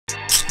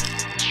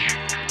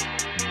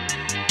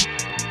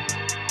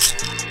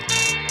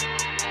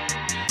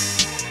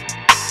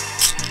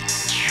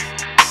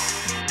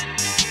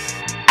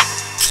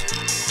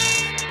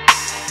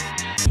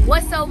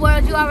What's up,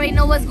 world? You already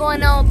know what's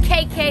going on.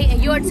 KK,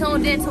 and you're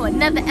tuned in to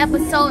another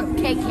episode of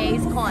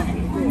KK's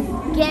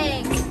Corner.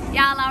 Gang,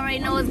 y'all already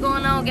know what's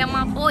going on. Got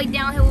my boy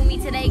down here with me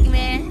today,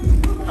 man.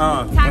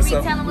 Tyree,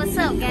 tell him what's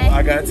up, gang.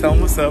 I gotta tell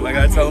him what's up.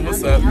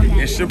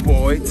 Okay. It's your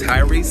boy,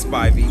 Tyrhee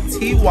Spivey.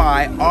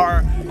 Tyrhee.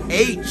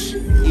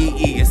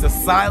 It's a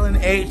silent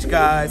H,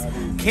 guys.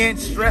 Can't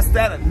stress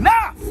that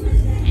enough.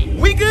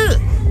 We good.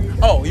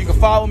 Oh, you can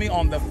follow me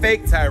on the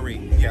Fake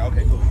Tyrhee. Yeah,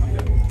 okay, cool.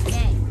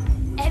 Gang.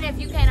 And if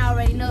you can't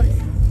already notice,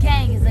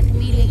 Gang is a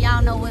comedian.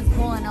 Y'all know what's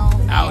going on,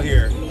 man. Out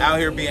here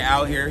being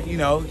out here, you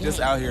know,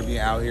 just out here being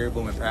out here,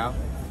 booming pal.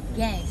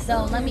 Gang,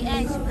 so let me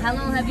ask you, how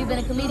long have you been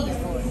a comedian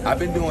for? I've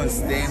been doing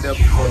stand-up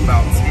for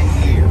about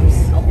 10 years.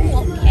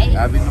 Oh, okay.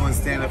 I've been doing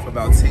stand-up for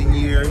about 10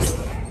 years.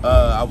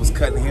 I was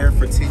cutting hair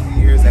for 10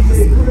 years,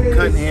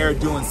 cutting hair,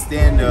 doing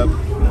stand-up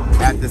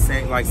at the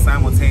same, like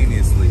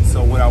simultaneously.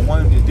 So what I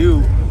wanted to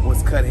do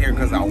was cut hair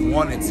because I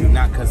wanted to,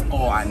 not because,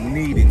 oh, I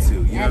needed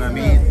to. You know what I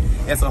mean?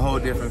 That's a whole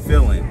different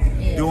feeling.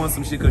 Yeah. Doing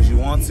some shit because you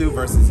want to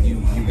versus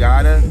you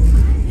gotta.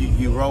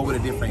 You roll with a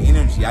different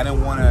energy. I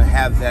didn't want to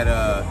have that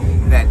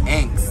that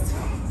angst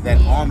that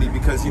on me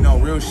because, you know,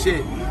 real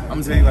shit, I'm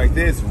gonna tell you like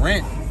this,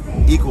 rent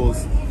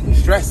equals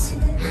stress.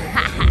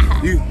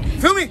 You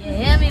feel me?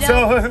 Yeah, me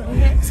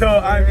So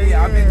I mean,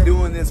 I've been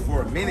doing this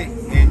for a minute,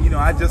 and you know,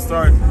 I've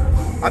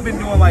been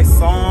doing like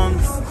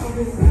songs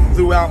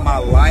throughout my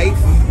life,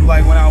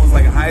 like when I was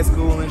like in high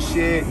school and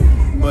shit,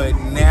 but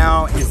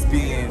now it's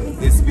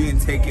being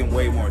taken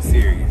way more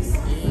serious.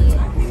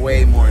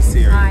 Way more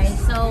serious. Alright,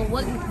 so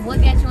what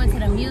got you into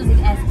the music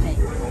aspect?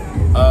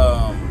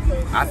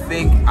 I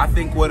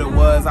think what it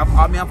was, I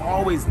mean, I've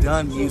always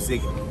done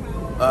music,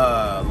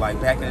 like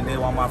back in the day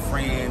with my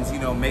friends, you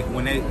know,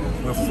 when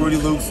Fruity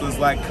Loops was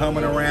like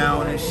coming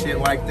around and shit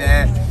like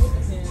that.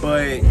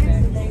 But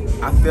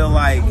I feel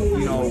like,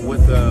 you know,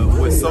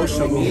 with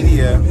social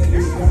media,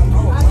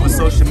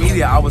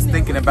 I was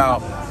thinking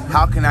about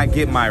how can I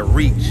get my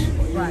reach?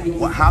 Right.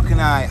 Well, how can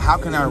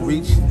I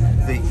reach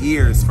the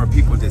ears for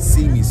people to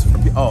see me?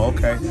 Oh,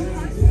 okay.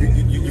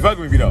 You fuck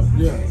with me though?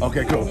 Yeah.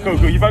 Okay, cool.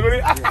 You fuck with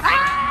me?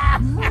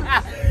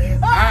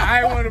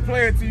 I ain't want to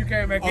play it till you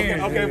came back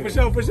in. Okay, for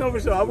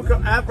sure. I will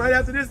come right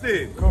after this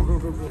then. Cool.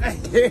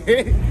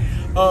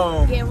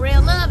 Getting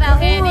real love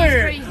out here in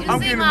these streets. I'm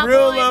getting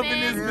real love in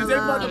this bitch. They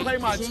about to play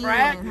my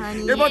track.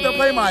 They about to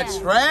play my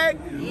track.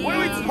 Yeah. What are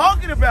we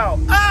talking about?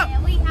 Up!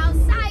 Yeah, we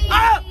outside.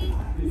 Up!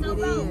 So,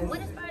 bro, what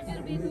inspired you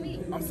to be a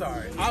comedian? I'm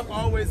sorry. I've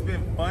always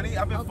been funny.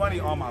 I've been funny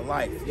all my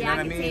life. You know what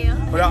I mean?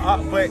 Tell. But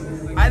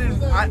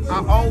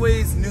I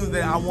always knew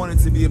that I wanted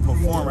to be a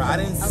performer. I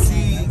didn't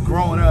see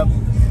growing up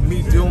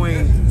me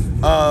doing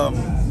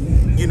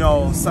you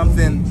know,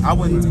 something I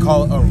wouldn't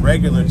call it a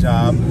regular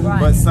job,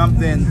 but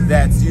something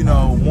that's, you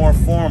know, more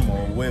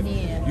formal with,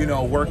 you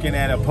know, working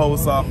at a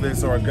post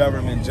office or a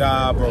government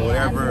job or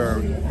whatever.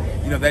 Or,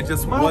 you know, that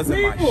just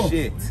wasn't my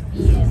shit.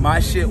 My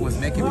shit was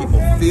making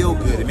people feel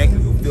good and making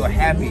people feel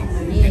happy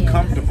and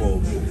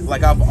comfortable.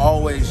 Like I've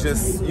always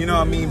just, you know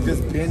what I mean,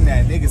 just been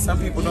that nigga. Some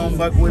people don't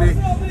fuck with it.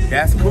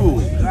 That's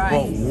cool.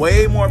 But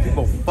way more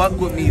people fuck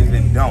with me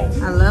than don't.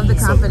 I love the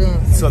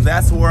confidence. So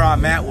that's where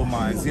I'm at with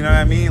mine. You know what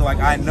I mean? Like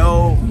I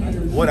know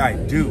what I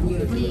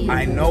do.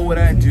 I know what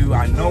I do.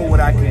 I know what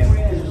I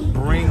can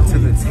bring to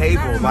the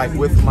table, like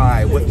with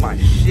my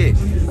shit.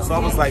 So I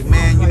was like,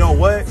 man, you know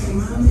what?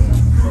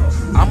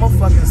 I'm gonna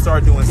fucking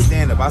start doing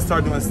stand-up. I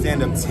started doing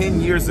stand-up 10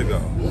 years ago,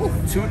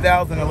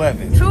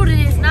 2011. True to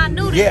this, not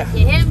new to this.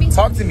 You hear me?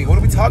 Talk to me. What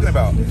are we talking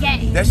about?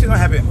 Okay. That shit don't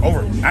happen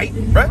overnight,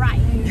 right? Right.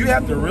 You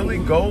have to really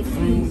go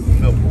through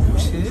the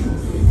bullshit.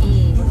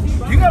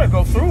 You gotta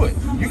go through it.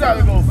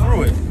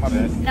 My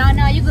bad.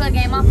 No, you good,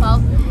 game. My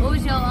fault. What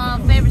was your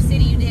favorite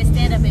city you did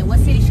stand-up in? What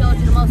city showed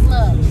you the most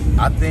love?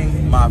 I think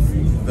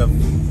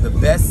the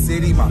best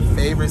city, my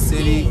favorite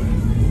city,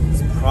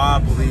 is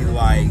probably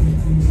like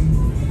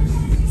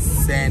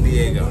San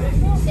Diego.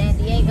 San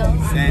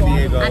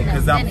Diego,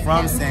 because I'm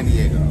from San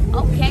Diego.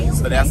 Okay.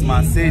 So that's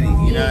my city. You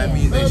know what I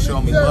mean? They show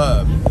me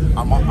love.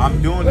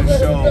 I'm doing a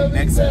show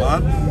next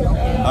month.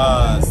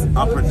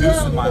 I'm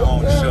producing my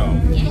own show.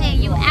 Yeah,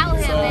 you out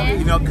here, man.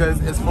 You know, because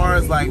as far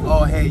as like,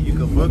 oh, hey, you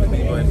can book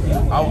me, but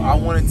I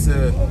wanted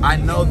to. I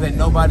know that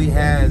nobody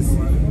has.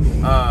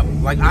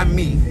 Like I'm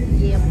me.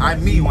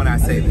 I'm me when I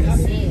say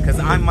this, because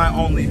I'm my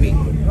only me.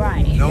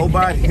 Right.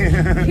 Nobody.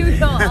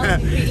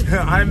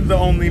 I'm the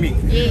only me.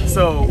 Yeah.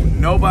 So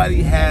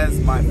nobody has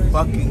my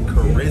fucking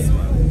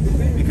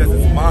charisma because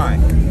it's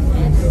mine.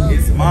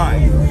 It's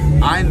mine.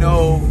 I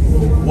know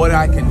what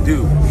I can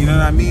do. You know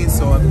what I mean?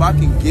 So if I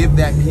can give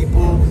that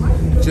people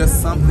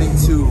just something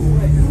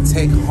to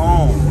take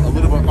home, a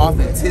little bit of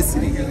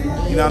authenticity,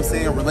 you know what I'm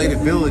saying?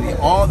 Relatability,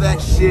 all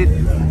that shit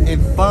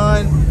and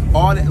fun,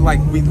 all that, like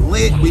we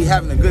lit, we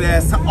having a good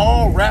ass time,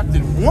 all wrapped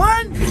in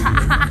one?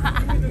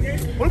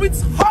 What are we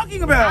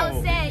talking about? I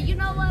was saying, you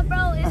know what,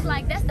 bro? It's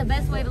like that's the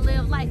best way to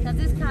live life, because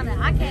it's kind of,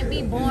 I can't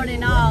be bored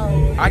and all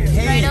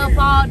straight up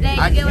all day.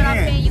 You get what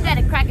I'm saying? You got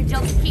to crack a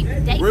joke to keep the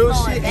day real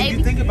going, shit, baby. and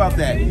you think about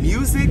that.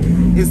 Music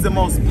is the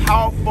most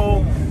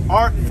powerful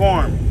art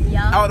form.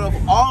 out of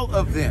all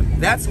of them.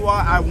 That's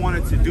why I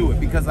wanted to do it,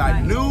 because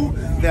I knew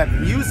that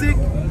music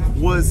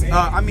was,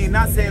 I mean,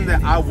 not saying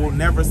that I will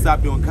never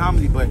stop doing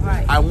comedy, but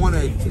I want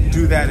to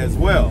do that as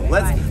well.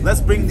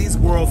 Let's bring these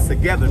worlds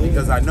together,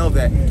 because I know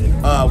that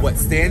what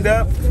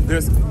stand-up,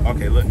 there's,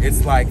 okay, look,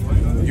 it's like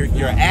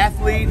you're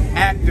athlete,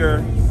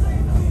 actor,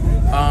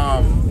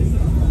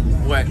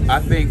 what I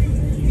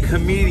think,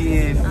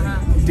 comedian,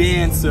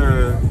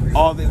 dancer,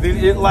 all that.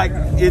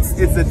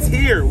 It's a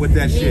tier with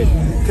that shit.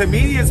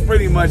 Comedians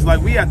pretty much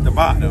like we at the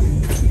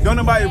bottom. Don't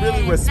nobody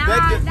really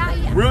respect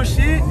it. Real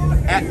shit.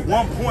 At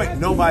one point,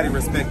 nobody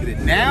respected it.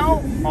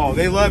 Now, oh,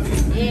 they love you.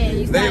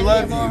 Yeah, they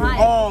love you.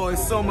 Oh,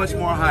 it's so much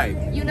more hype.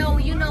 You know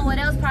what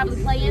else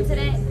probably play into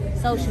that?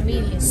 Social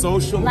media.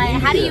 Social media.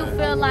 Like, how do you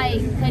feel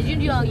like? Because you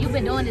know you've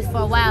been doing this for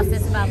a while,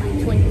 since about like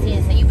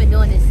 2010. So you've been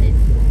doing this since.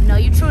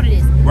 You're true to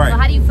this. Right. So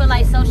how do you feel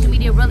like social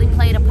media really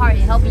played a part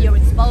in helping your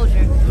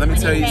exposure? Let me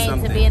tell you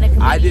something.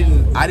 I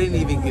didn't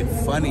even get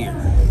funnier.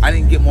 I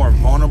didn't get more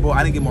vulnerable.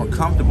 I didn't get more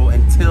comfortable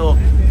until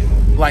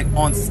like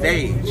on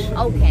stage.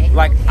 Okay.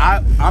 Like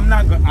I'm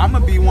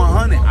gonna be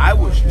 100. I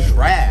was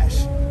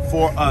trash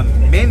for a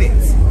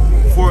minute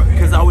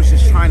because I was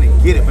just trying to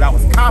get it, but I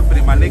was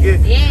confident, my nigga.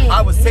 Yeah.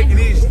 I was taking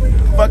these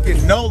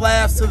fucking no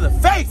laughs to the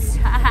face.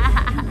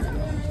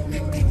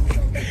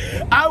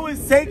 I was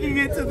taking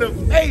it to the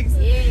face.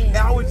 And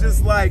I was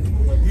just like,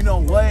 you know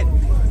what?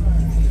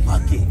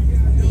 Fuck it.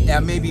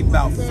 And maybe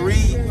about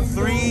three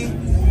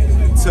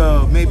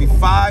to maybe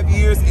 5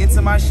 years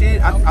into my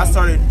shit, I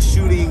started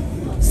shooting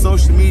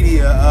social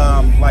media,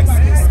 like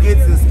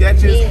skits and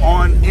sketches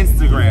on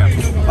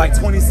Instagram, like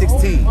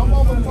 2016.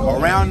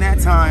 Around that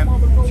time,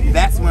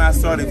 that's when I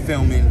started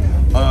filming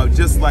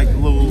just like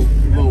little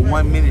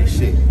 1 minute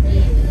shit.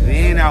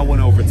 Then I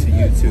went over to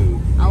YouTube.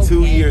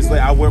 2 years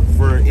later, I worked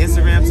for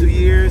Instagram 2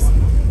 years.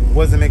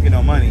 Wasn't making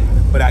no money,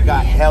 but I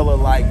got hella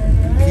like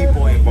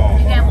people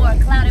involved. You got more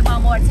clout, it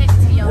brought more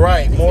attention to your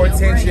brand. More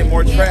attention,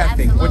 more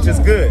traffic, which is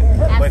good.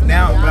 But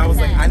I was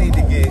like, I need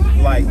to get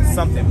like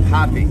something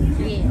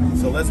popping.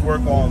 So let's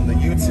work on the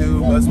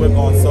YouTube. Let's work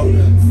on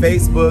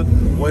Facebook,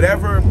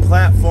 whatever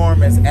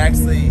platform is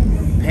actually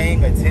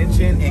paying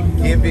attention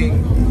and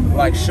giving,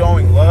 like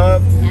showing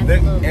love.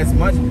 As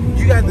much,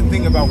 you got to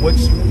think about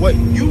what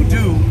you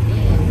do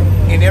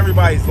in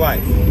everybody's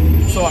life.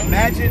 So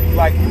imagine,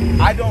 like,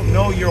 I don't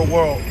know your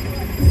world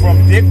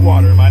from dick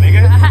water, my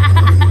nigga.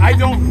 I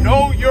don't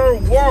know your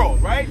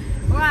world, right?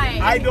 Right.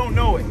 I don't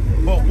know it.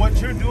 But what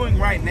you're doing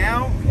right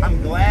now,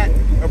 I'm glad,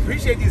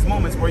 appreciate these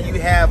moments where you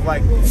have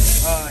like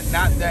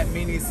not that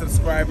many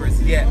subscribers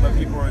yet, but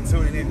people are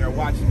tuning in, they're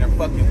watching, they're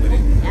fucking with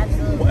it.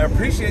 Absolutely. Well,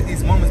 appreciate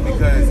these moments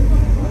because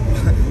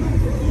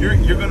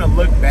you're gonna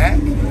look back.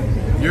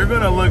 You're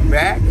gonna look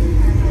back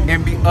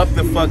and be up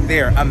the fuck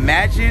there.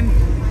 Imagine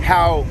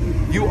how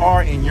you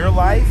are in your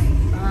life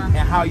and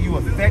how you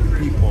affect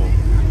people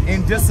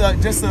in just a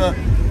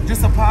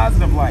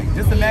positive light.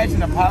 Just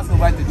imagine a positive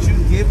light that you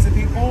give to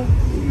people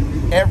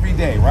every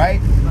day,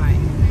 right? Right.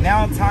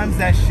 Now times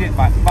that shit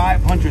by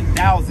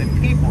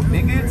 500,000 people,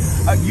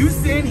 nigga. You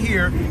stand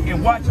here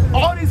and watch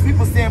all these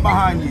people stand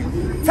behind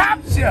you. Top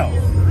shelf.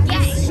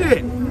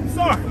 Shit.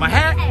 Sorry, my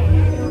hat.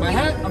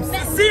 I'm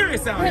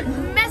serious out here.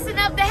 Messing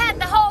up the hat.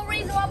 The whole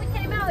reason why we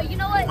came out here. You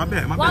know what? My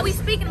bad. While we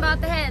speaking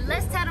about the hat,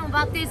 let's tell them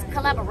about this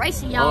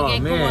collaboration y'all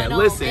get going on.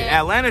 Listen,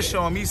 Atlanta's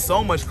showing me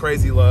so much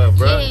crazy love,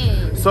 bro.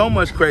 Yeah. So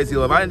much crazy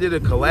love. I did a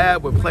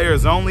collab with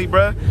Playas Only,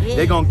 bro. Yeah.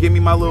 They gonna give me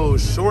my little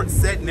short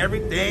set and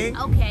everything.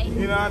 Okay.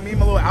 You know what I mean?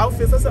 My little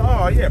outfits. I said,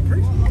 oh yeah,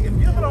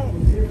 if y'all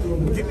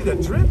don't give me the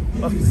drip.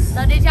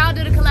 So did y'all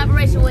do the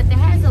collaboration with the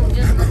hats or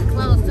just with the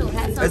clothes too?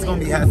 It's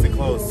gonna be hats and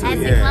clothes too.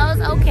 Hats and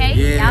clothes, okay.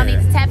 Yeah. Y'all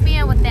need to tap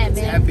in with that,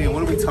 man. Tap in.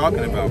 What are we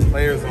talking about?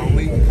 Playas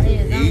Only.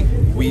 Eat,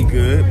 we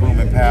good. Boom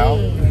and pow.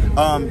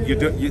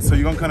 Yeah. So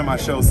you're gonna come to my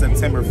show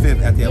September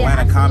 5th at the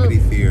Atlanta Comedy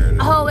Theater.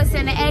 Oh, it's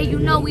in the A. You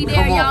know we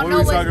there. Y'all know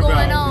what's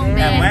going on,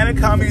 man. Atlanta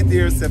Comedy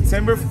Theater,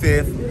 September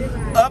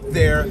 5th. Up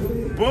there.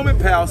 Boom and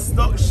pow.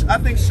 I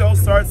think show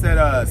starts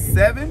at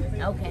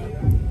 7. Okay.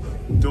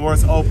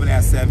 Doors open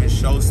at 7.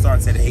 Show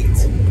starts at 8.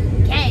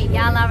 Okay,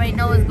 y'all already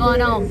know what's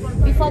going on.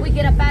 Before we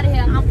get up out of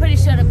here, I'm pretty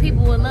sure the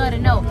people would love to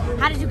know,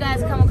 how did you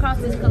guys come across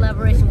this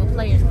collaboration with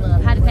Players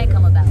Club? How did that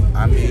come about?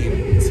 I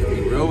mean, to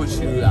be real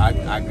with you,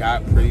 I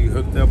got pretty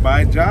hooked up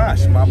by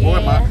Josh, my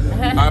boy,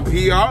 my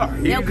PR.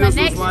 He just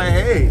was like,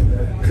 hey,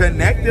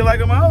 connected like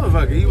a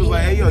motherfucker. He was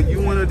like, hey, yo,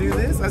 you want to do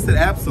this? I said,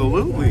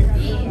 absolutely.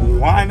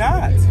 Why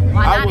not?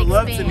 I would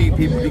love to meet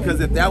people, because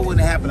if that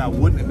wouldn't happen, I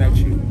wouldn't have met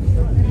you.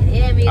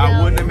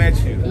 I wouldn't have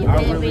met you. I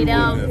really wouldn't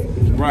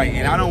have. Right,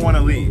 and I don't want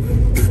to leave.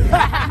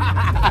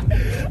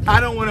 I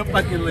don't want to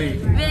fucking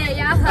leave. Man,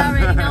 y'all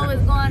already know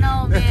what's going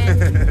on,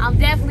 man. I'm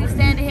definitely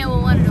standing here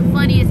with one of the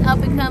funniest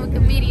up-and-coming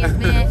comedians,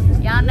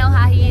 man. Y'all know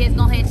how he is.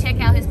 Go ahead and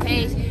check out his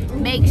page.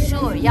 Make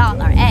sure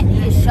y'all are at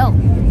his show.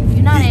 If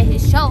you're not at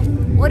his show,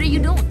 what are you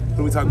doing? What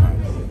are we talking about?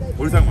 What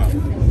are we talking about?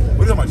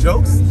 What are you talking about,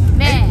 jokes?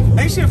 Man.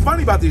 Ain't shit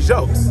funny about these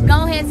jokes.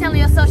 Go ahead and tell me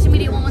your social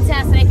media one more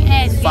time so they can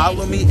add you.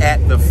 Follow me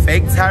at the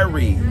Fake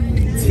Tyrhee.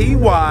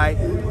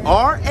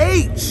 Tyrh.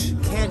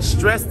 Can't can't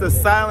stress the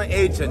silent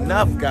H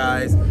enough,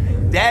 guys.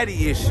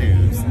 Daddy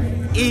issues.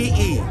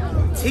 E-E-T-Y-R-H-E-E.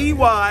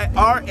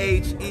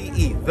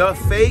 The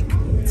Fake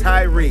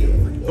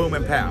Tyrhee. Boom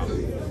and pow.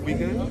 We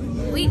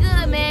good? We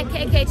good, man.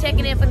 KK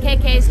checking in for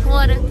KK's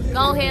Corner.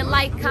 Go ahead,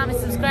 like, comment,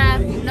 subscribe.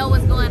 You know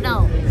what's going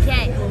on.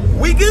 Okay.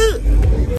 We good.